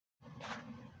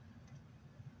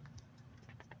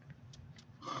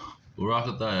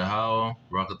Barakatah Yahweh,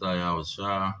 Barakatah Yahweh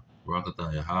Shah,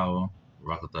 Barakatah Yahweh,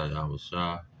 Barakatah Yahweh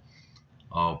Shah.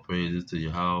 All praises to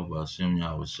Yahweh, Ba'ashem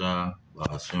Yahweh Shah,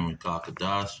 Ba'ashem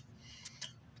Kakadash.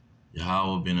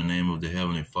 Yahweh being the name of the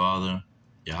Heavenly Father,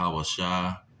 Yahweh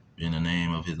Shah being the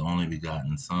name of his only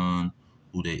begotten Son,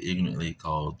 who they ignorantly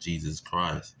call Jesus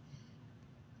Christ.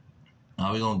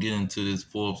 Now we're going to get into this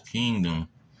fourth kingdom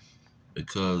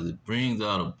because it brings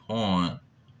out a point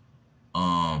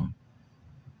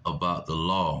about the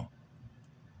law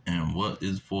and what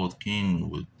this fourth kingdom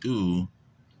would do,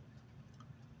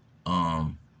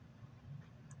 and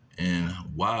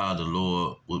why the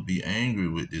Lord would be angry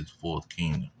with this fourth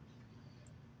kingdom,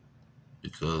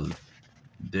 because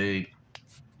they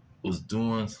was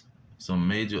doing some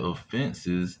major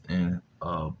offenses and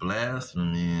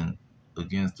blaspheming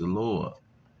against the Lord.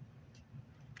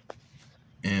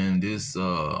 And this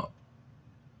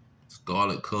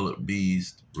scarlet colored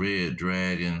beast, red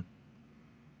dragon,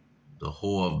 the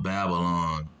whore of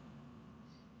Babylon,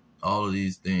 all of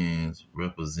these things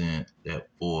represent that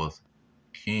fourth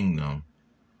kingdom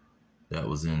that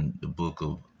was in the book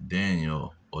of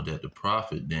Daniel, or that the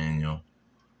prophet Daniel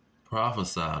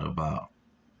prophesied about.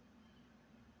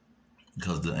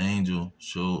 Because the angel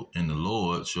and the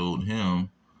Lord showed him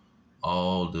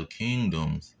all the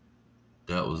kingdoms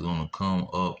that was going to come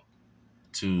up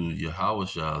to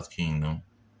Yahweh's kingdom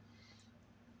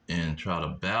and try to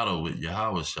battle with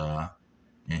Yahweh,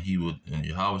 and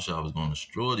Yahweh was going to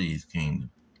destroy these kingdoms.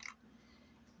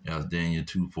 That's Daniel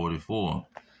 2:44.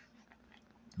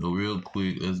 So real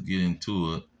quick, let's get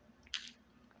into it.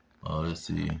 Let's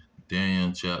see,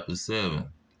 Daniel chapter 7.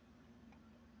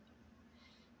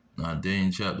 Now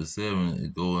Daniel chapter 7,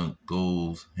 it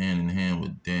goes hand in hand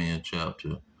with Daniel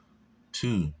chapter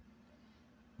 2.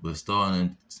 But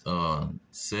starting in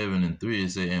 7 and 3,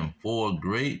 it says, "And 4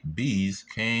 great beasts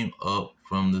came up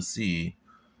from the sea,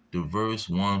 diverse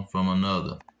one from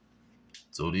another."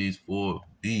 So these 4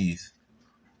 beasts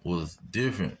was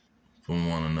different from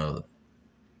one another.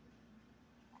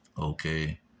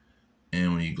 Okay.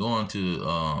 And when you go into,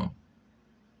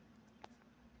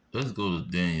 let's go to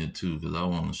Daniel 2, because I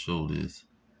want to show this.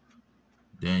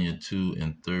 Daniel 2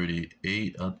 and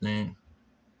 38, I think.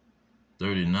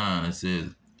 39, it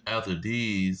says, "After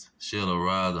these shall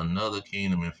arise another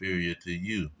kingdom inferior to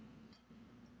you."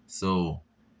 So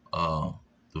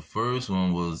the first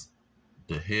one was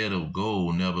the head of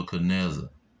gold, Nebuchadnezzar.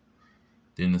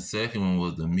 Then the second one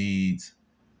was the Medes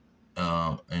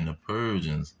and the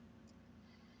Persians.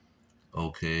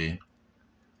 Okay.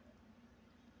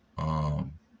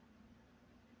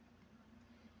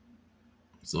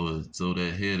 So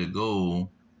that head of gold,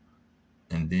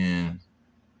 and then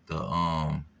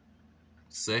the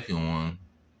second one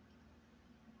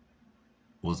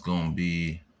was gonna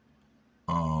be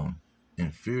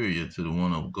inferior to the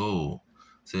one of gold.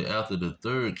 Say, "After the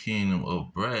third kingdom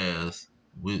of brass,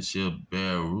 which shall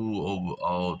bear rule over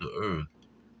all the earth.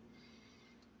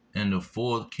 And the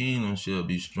fourth kingdom shall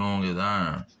be strong as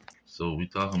iron." So we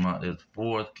talking about that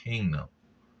fourth kingdom.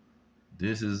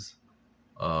 This is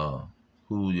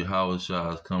who Yahweh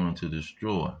Shah is coming to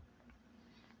destroy.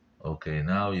 Okay,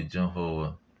 now we jump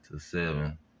over to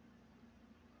 7.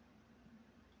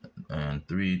 And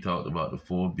 3 talked about the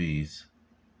 4 beasts.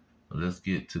 Let's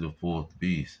get to the 4th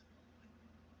beast.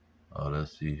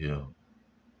 Let's see here.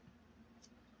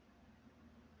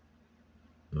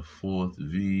 The 4th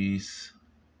beast.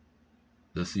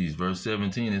 Let's see, verse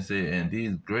 17, it said, "And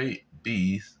these great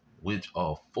beasts, which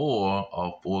are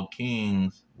 4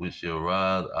 kings, which shall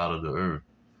rise out of the earth."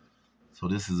 So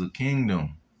this is a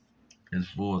kingdom. This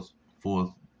fourth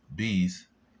beast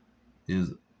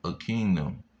is a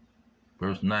kingdom.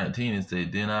 Verse 19, it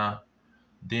said,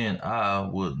 then I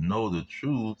would know the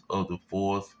truth of the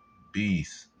 4th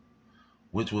beast,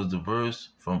 which was diverse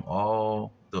from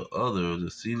all the others,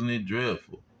 exceedingly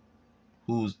dreadful,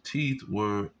 whose teeth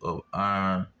were of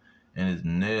iron, and his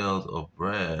nails of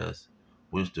brass,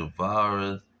 which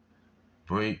devoureth,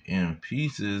 break in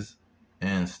pieces,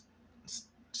 and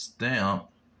stamp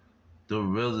the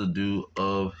residue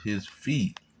of his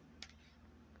feet.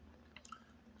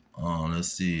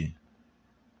 Let's see.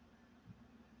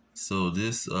 So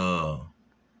this talking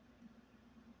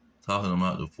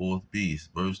about the 4th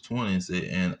beast. Verse 20 say,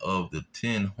 "And of the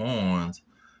 10 horns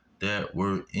that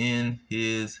were in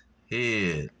his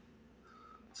head."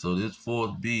 So this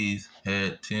 4th beast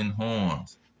had 10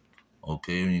 horns.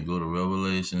 Okay, when you go to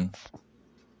Revelation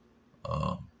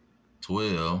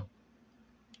 12,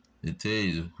 it tells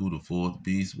you who the 4th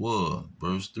beast was.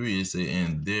 Verse 3, it say,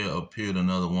 "And there appeared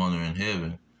another wonder in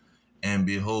heaven, and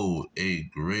behold, a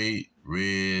great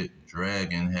red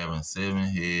dragon having 7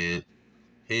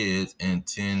 heads and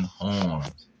 10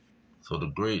 horns. So the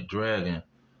great dragon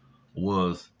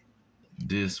was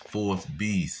this fourth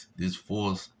beast, this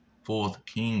fourth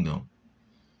kingdom.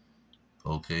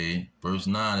 Okay, verse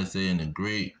 9 it says, and the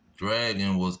great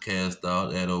dragon was cast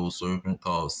out, that old serpent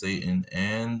called Satan,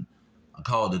 and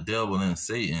called the devil and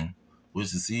Satan,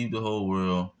 which deceived the whole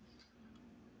world,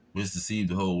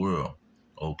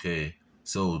 Okay,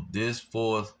 so this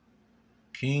fourth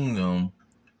kingdom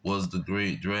was the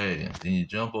great dragon. Then you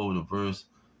jump over to verse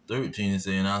 13 and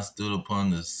say, and I stood upon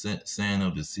the sand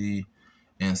of the sea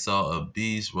and saw a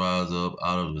beast rise up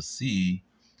out of the sea,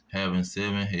 having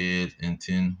 7 heads and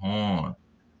 10 horns.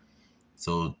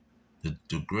 So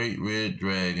the great red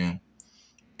dragon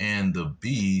and the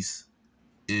beast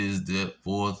is that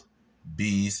fourth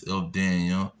beast of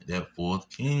Daniel, that fourth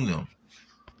kingdom.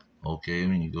 Okay,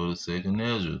 when you go to Second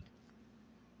Ezra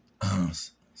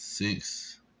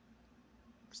 6,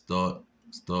 start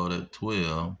at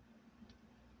 12.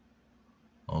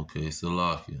 Okay,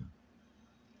 Salakia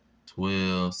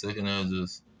 12, Second Ezra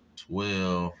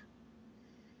 12.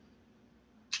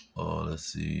 Oh, let's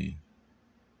see.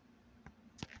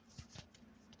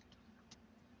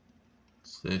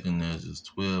 Second Ezra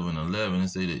 12 and 11. It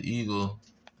say the eagle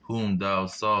whom thou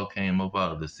saw came up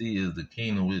out of the sea is the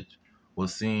kingdom which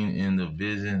was seen in the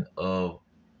vision of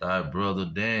thy brother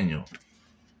Daniel.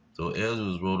 So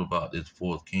Ezra wrote about this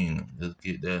fourth kingdom. Let's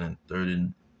get that in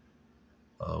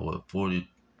 40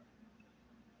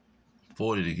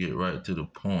 to get right to the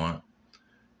point.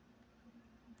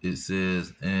 It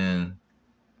says, and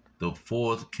the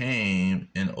fourth came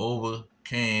and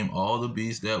overcame all the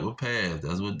beasts that were past.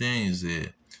 That's what Daniel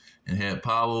said. And had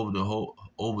power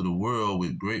over the world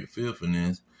with great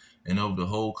fearfulness, and over the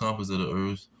whole compass of the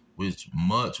earth with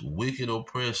much wicked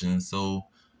oppression, so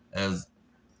as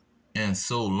and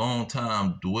so long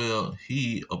time dwelt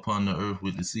he upon the earth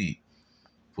with deceit.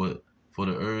 For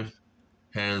the earth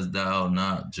hast thou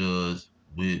not judged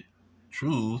with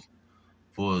truth,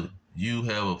 for you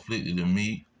have afflicted the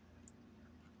meek,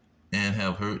 and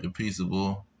have hurt the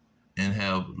peaceable, and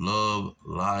have loved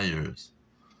liars.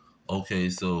 Okay,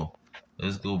 so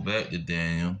let's go back to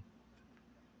Daniel,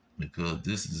 because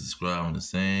this is describing the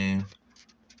same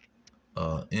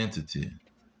entity.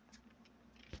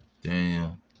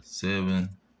 Daniel 7.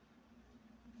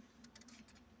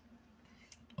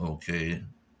 Okay,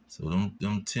 so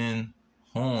them 10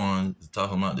 horns is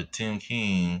talking about the 10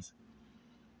 kings.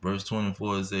 Verse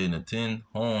 24 is saying the 10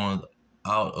 horns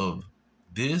out of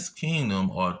this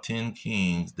kingdom are 10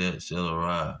 kings that shall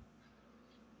arise.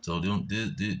 So the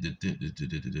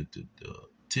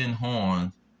 10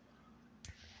 horns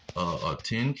are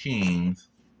 10 kings,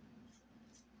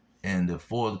 and the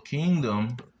fourth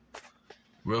kingdom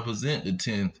represent the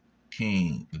 10th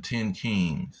king, the 10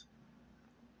 kings.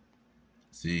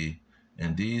 See,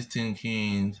 and these 10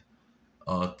 kings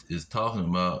is talking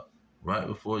about right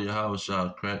before Yahweh shall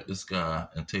crack the sky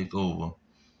and take over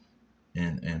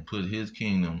and put his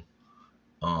kingdom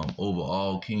over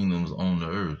all kingdoms on the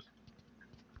earth.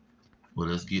 Well,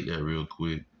 let's get that real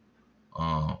quick.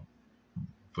 Um,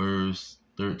 verse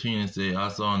 13 it says, I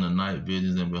saw in the night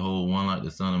visions, and behold, one like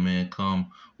the Son of Man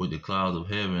come with the clouds of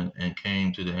heaven, and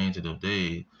came to the Ancient of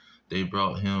Days. They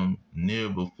brought him near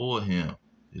before him.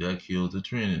 That kills the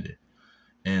Trinity.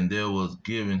 And there was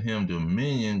given him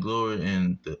dominion, glory,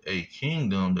 and a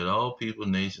kingdom that all people,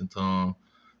 nation, tongue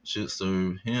should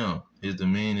serve him. His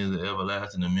dominion is an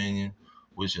everlasting dominion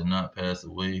which shall not pass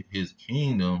away. His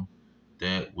kingdom,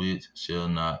 that which shall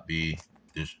not be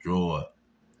destroyed.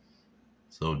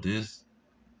 So this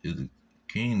is the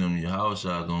kingdom Yahweh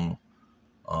shall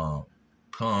gonna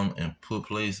come and put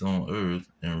place on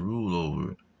earth and rule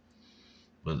over it.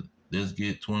 But let's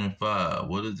get 25.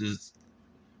 What is this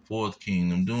fourth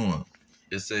kingdom doing?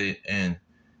 It say, and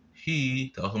he,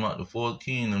 talking about the fourth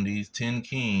kingdom, these 10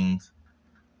 kings,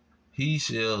 he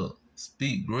shall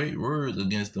speak great words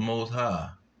against the Most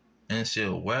High, and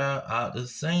shall wear out the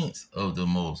saints of the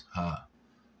Most High,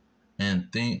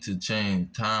 and think to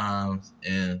change times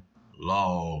and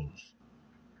laws.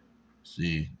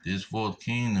 See, this fourth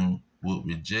kingdom would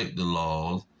reject the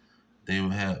laws. They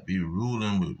would be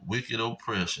ruling with wicked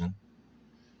oppression,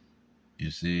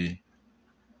 you see,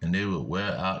 and they would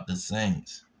wear out the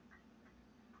saints.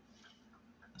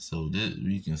 So this,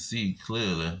 we can see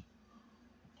clearly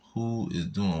who is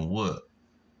doing what.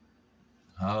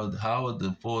 How is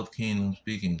the fourth kingdom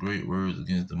speaking great words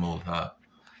against the Most High?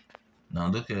 Now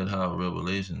look at how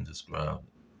Revelation describes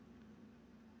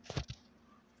it.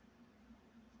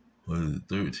 What is it,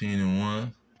 13 and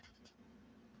 1?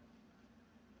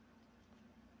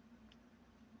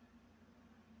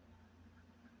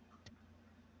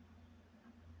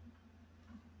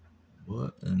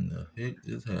 What in the heck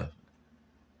just happened?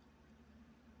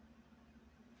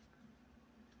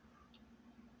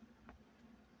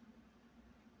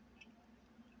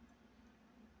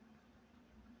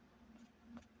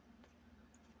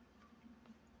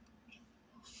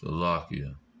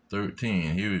 Salakia.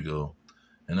 13. Here we go.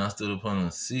 And I stood upon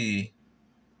the sea,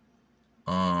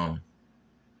 um,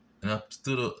 and I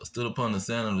stood upon the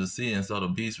sand of the sea and saw the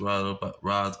beast rise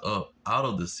up out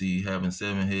of the sea, having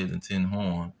 7 heads and 10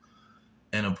 horns,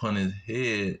 and upon his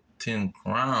head 10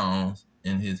 crowns,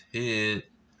 in his head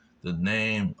the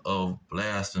name of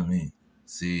blasphemy.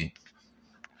 See,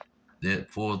 that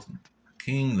fourth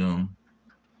kingdom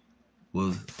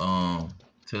was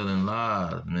telling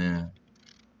lies, man,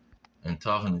 and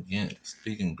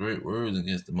speaking great words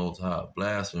against the Most High,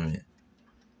 blasphemy.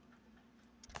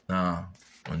 Now,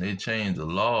 when they changed the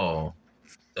law,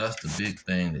 that's the big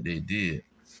thing that they did.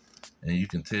 And you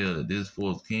can tell that this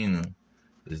fourth kingdom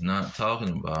is not talking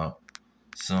about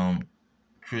some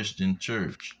Christian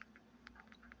church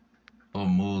or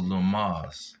Muslim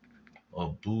mosque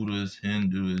or Buddhist,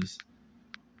 Hinduist,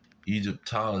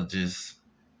 Egyptologist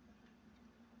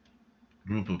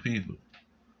group of people.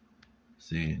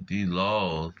 See, these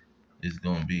laws is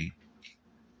going to be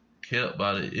kept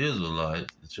by the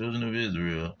Israelites, the children of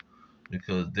Israel,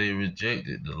 because they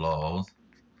rejected the laws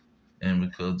and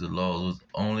because the laws was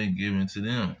only given to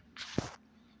them.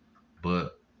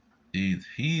 But these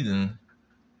heathens,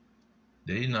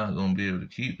 they not going to be able to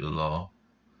keep the law.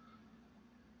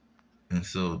 And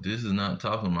so this is not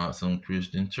talking about some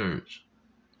Christian church.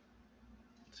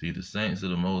 See, the saints of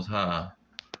the Most High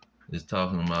is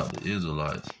talking about the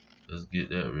Israelites. Let's get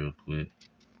that real quick.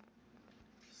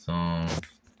 Psalms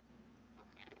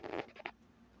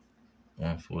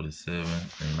 147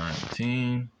 and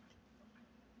 19.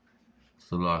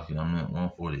 Salaki, I meant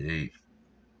 148.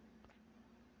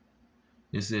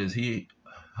 It says he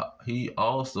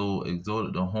also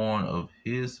exhorted the horn of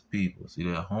his people. See,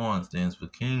 that horn stands for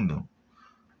kingdom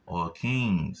or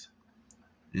kings.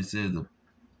 It says the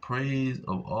praise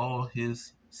of all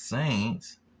his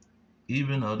saints,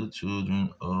 even of the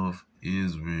children of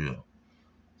Israel.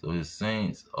 So his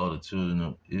saints are the children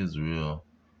of Israel,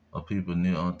 are people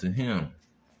near unto him.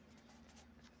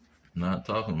 Not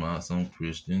talking about some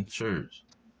Christian church.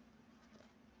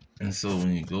 And so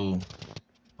when you go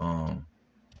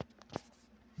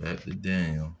back to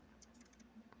Daniel,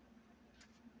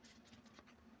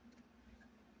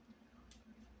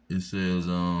 it says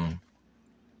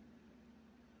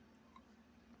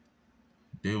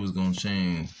they was gonna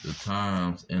change the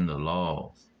times and the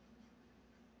laws.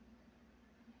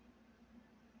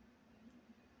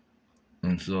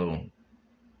 And so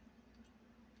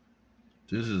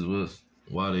this is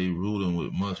why they ruling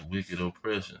with much wicked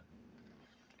oppression.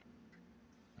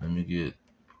 Let me get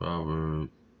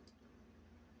Proverbs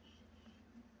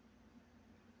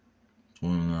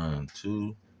 29 and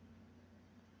 2.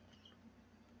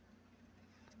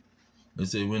 They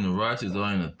say, when the righteous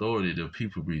are in authority, the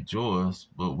people rejoice,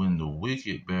 but when the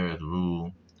wicked beareth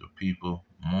rule, the people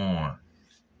mourn.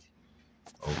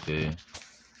 Okay,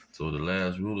 so the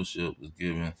last rulership was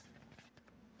given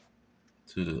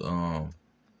to the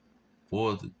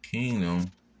fourth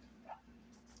kingdom,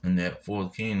 and that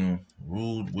fourth kingdom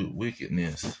ruled with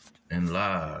wickedness and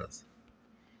lies.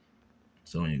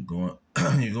 So when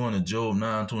you're going to Job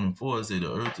 9:24, it say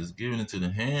the earth is given into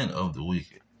the hand of the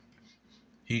wicked.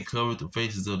 He covered the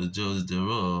faces of the judges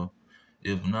thereof.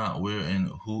 If not, where and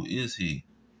who is he?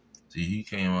 See, he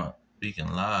came out speaking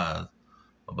lies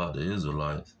about the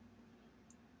Israelites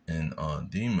and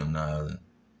demonizing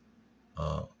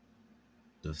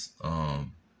the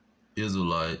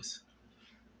Israelites.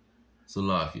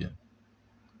 Salakia.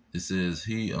 It says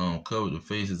he covered the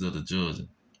faces of the judges.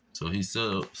 So he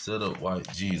set up white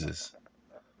Jesus.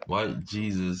 White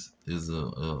Jesus is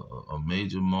a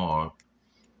major mark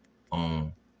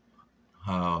on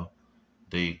how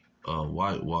they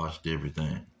whitewashed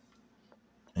everything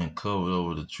and covered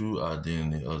over the true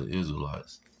identity of the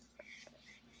Israelites.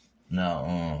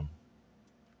 Now,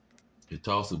 it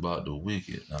talks about the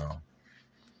wicked. Now,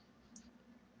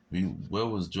 where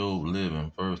was Job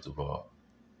living? First of all,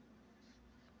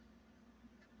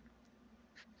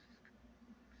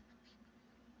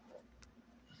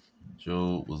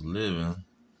 Job was living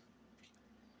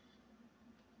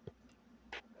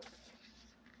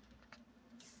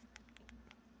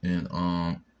in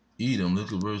Edom.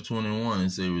 Look at verse 21.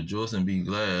 It say, "Rejoice and be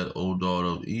glad, O daughter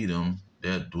of Edom,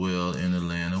 that dwell in the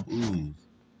land of Uz."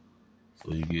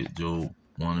 So you get Job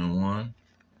 1 and 1.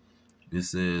 It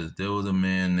says, there was a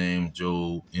man named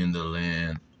Job in the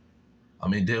land.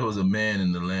 There was a man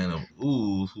in the land of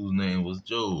Uz whose name was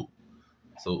Job.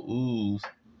 So Uz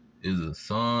is a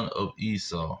son of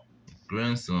Esau,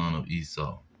 grandson of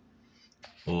Esau,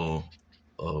 or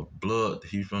blood.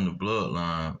 He's from the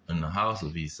bloodline in the house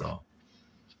of Esau.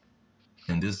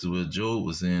 And this is what Job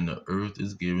was saying: the earth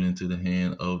is given into the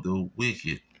hand of the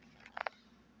wicked.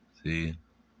 See,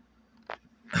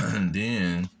 and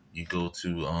then you go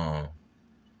to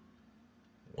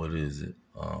what is it?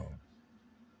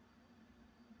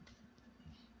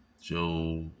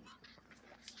 Job.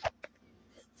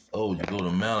 Oh, you go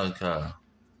to Malachi,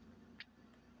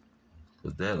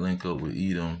 because that link up with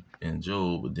Edom and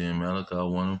Job, but then Malachi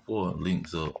 1 and 4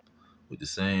 links up with the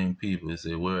same people. It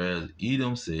says, whereas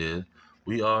Edom says,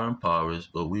 we are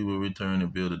impoverished, but we will return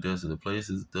and build the desolate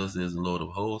places. Thus says the Lord of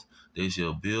hosts, they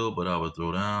shall build, but I will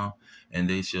throw down, and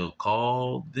they shall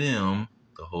call them,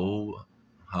 the whole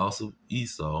house of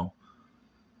Esau,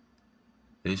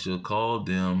 they shall call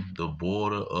them the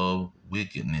border of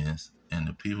wickedness, and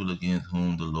the people against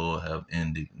whom the Lord have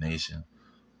indignation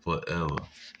forever.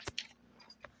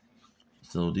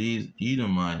 So these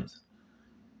Edomites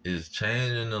is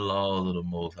changing the laws of the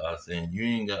Most High, saying you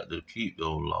ain't got to keep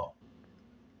those laws.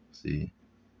 See,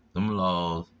 them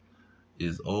laws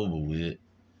is over with,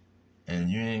 and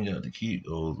you ain't got to keep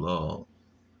those laws.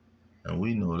 And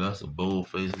we know that's a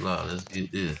bold-faced lie. Let's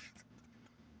get this.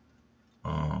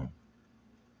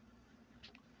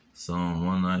 Psalm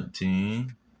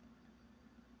 119.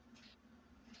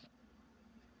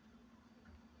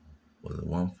 Was it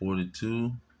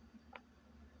 142?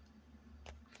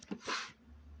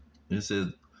 It says,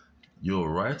 your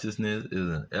righteousness is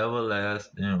an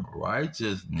everlasting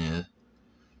righteousness,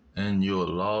 and your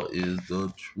law is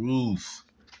the truth.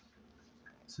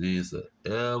 See, it's an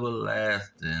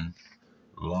everlasting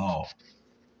law.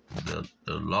 The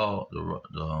law,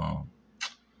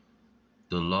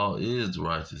 the law is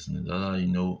righteousness. That's how you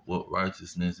know what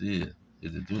righteousness is.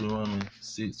 Is it Deuteronomy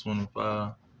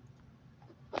 6:25?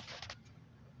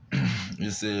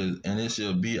 It says, and it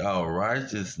shall be our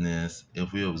righteousness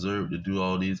if we observe to do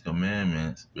all these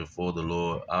commandments before the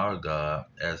Lord our God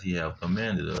as he have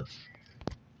commanded us.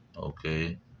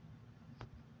 Okay.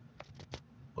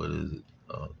 What is it?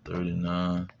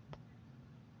 39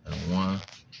 and 1.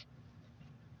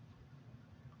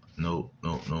 Nope.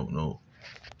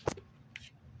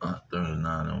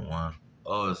 39 and 1.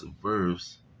 Oh, it's a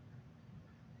verse.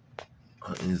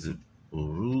 Is it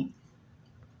Baruch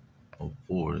or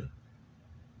 40?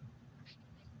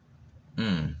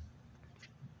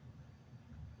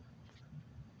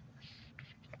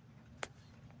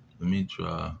 Let me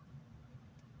try.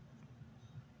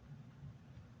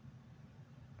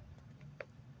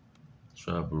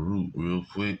 Try Baruch real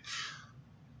quick.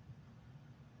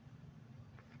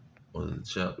 Was it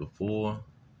chapter 4?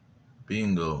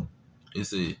 Bingo.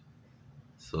 It's a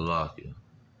Salakia.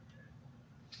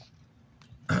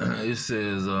 It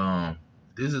says,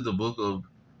 this is the book of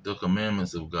the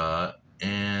commandments of God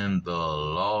and the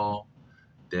law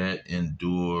that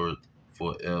endured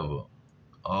forever.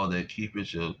 All that keep it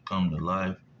shall come to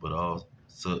life, but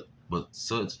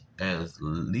such as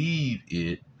leave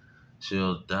it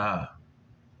shall die.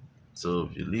 So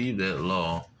if you leave that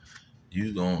law,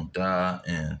 you gonna die.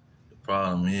 And the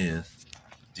problem is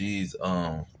these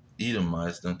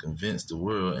Edomites done convinced the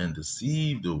world and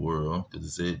deceived the world, because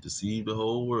it said deceive the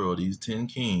whole world, these 10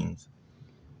 kings,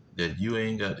 that you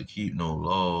ain't got to keep no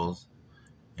laws,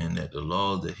 and that the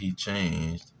laws that he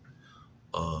changed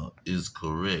is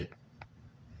correct.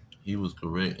 He was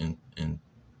correct in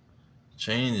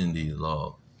changing these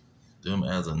laws, them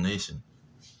as a nation.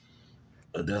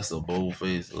 But that's a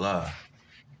bold-faced lie.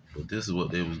 But this is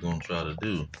what they was gonna try to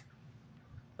do.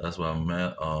 That's why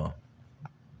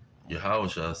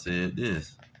Yahushua said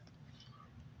this.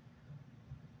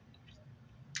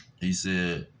 He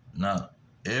said, not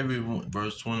everyone,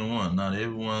 verse 21, not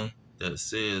everyone that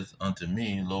says unto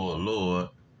me, Lord, Lord,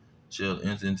 shall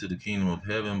enter into the kingdom of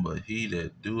heaven, but he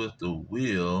that doeth the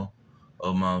will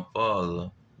of my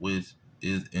Father which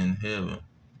is in heaven.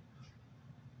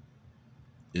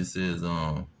 It says,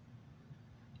 jump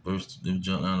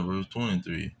down to verse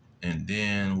 23. And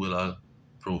then will I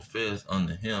profess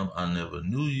unto him, I never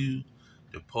knew you.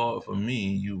 Depart from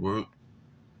me, you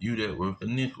that work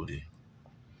iniquity.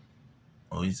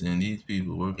 Oh, he's saying these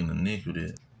people working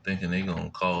iniquity, thinking they gonna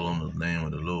call on the name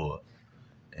of the Lord,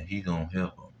 and he gonna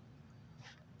help them.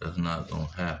 That's not gonna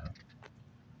happen.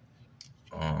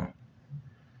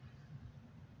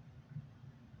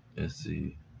 Let's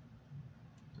see.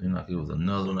 Seemed like it was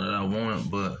another one that I wanted,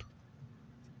 but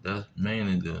that's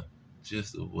mainly the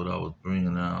gist of what I was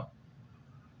bringing out.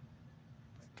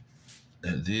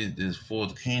 That this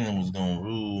fourth kingdom was gonna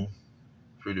rule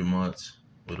pretty much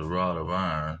with a rod of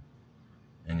iron.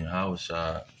 And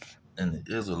Yahushua and the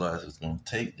Israelites is going to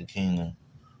take the kingdom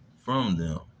from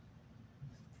them.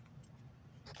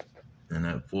 And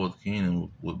that fourth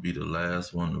kingdom would be the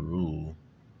last one to rule.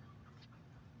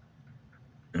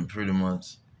 And pretty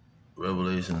much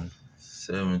Revelation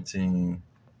 17:16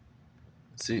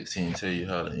 tell you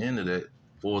how the end of that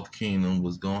fourth kingdom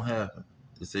was going to happen.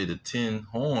 They say the 10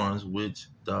 horns which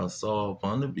thou saw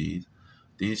upon the beast,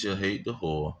 these shall hate the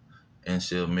whore, and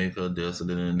shall make her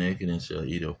desolate and naked, and shall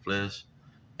eat her flesh,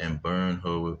 and burn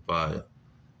her with fire.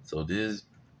 So this,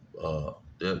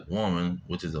 that woman,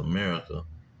 which is America,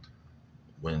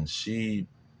 when she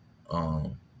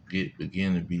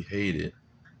begin to be hated,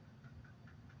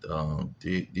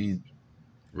 these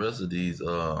rest of these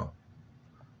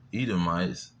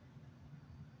Edomites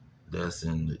that's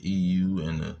in the EU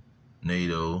and the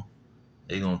NATO,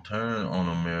 they gonna turn on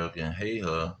America and hate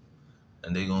her,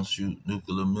 and they gonna shoot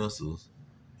nuclear missiles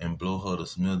and blow her to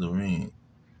smithereens.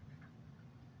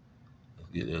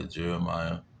 Let's get that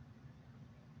Jeremiah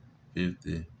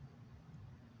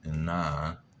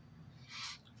 50:9.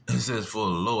 It says, "For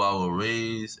lo, I will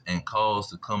raise and cause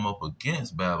to come up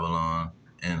against Babylon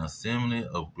an assembly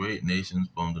of great nations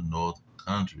from the north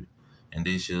country, and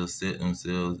they shall set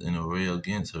themselves in array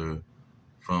against her.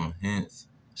 From hence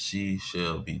she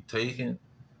shall be taken.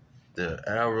 Their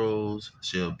arrows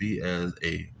shall be as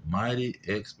a mighty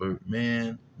expert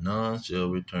man, none shall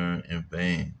return in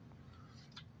vain."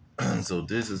 So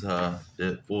this is how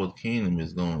that fourth kingdom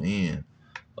is going to end.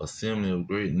 Assembly of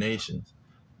great nations.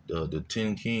 The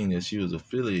 10 kings that she was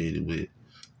affiliated with,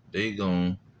 they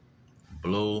going to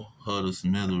blow her to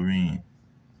smithereens.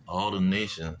 All the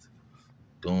nations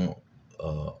going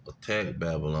to attack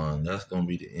Babylon. That's going to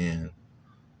be the end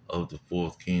of the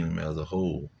fourth kingdom as a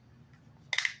whole.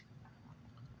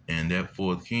 And that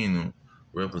fourth kingdom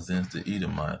represents the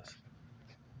Edomites.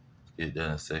 Get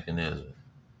that in 2nd Ezra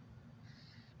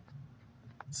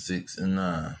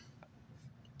 6:9.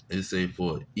 It say,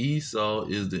 "For Esau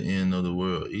is the end of the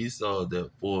world." Esau is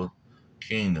that fourth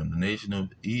kingdom. The nation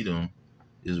of Edom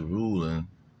is ruling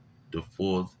the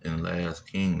fourth and last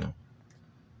kingdom.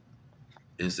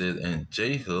 It says, "And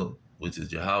Jacob," which is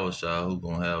Yahushua, who's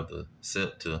gonna have the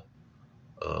scepter.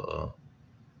 Uh,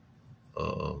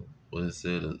 what it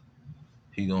said,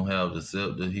 he gonna have the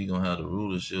scepter. He gonna have the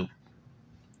rulership.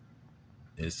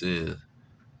 It says,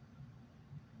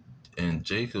 "And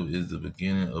Jacob is the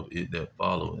beginning of it that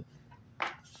followeth."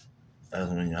 As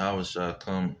when Yahushua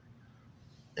come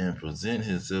and present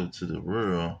himself to the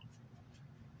world,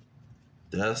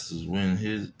 that's when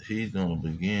he's gonna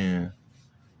begin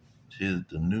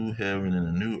the new heaven and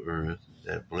the new earth,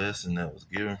 that blessing that was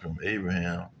given from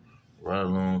Abraham right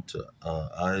along to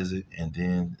Isaac and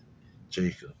then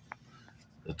Jacob,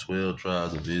 the 12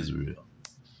 tribes of Israel.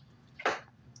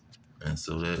 And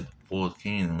so that fourth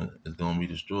kingdom is going to be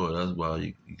destroyed. That's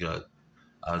why you got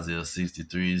Isaiah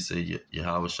 63 say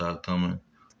Yahweh coming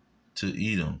to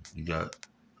Edom. You got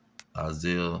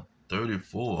Isaiah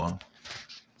 34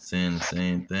 saying the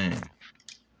same thing,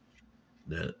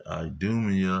 that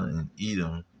Idumea and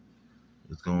Edom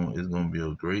is going to be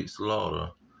a great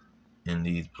slaughter in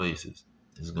these places.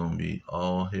 It's going to be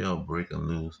all hell breaking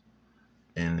loose.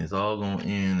 And it's all going to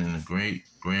end in the great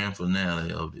grand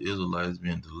finale of the Israelites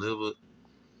being delivered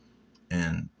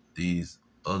and these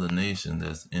other nations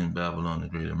that's in Babylon, the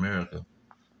Great America,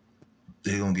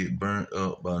 they're going to get burnt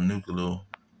up by nuclear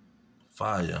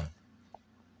fire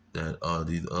that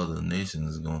these other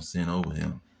nations is going to send over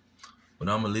him. But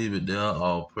I'm going to leave it there.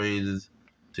 All praises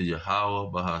to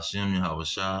Yahweh, Bahashem, Yahweh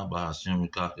Shah, Bahashem,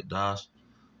 Rekakadash.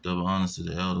 Double honors to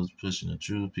the elders pushing the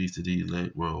truth. Peace to these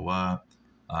elect worldwide.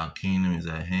 Our kingdom is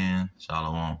at hand.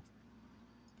 Shalom.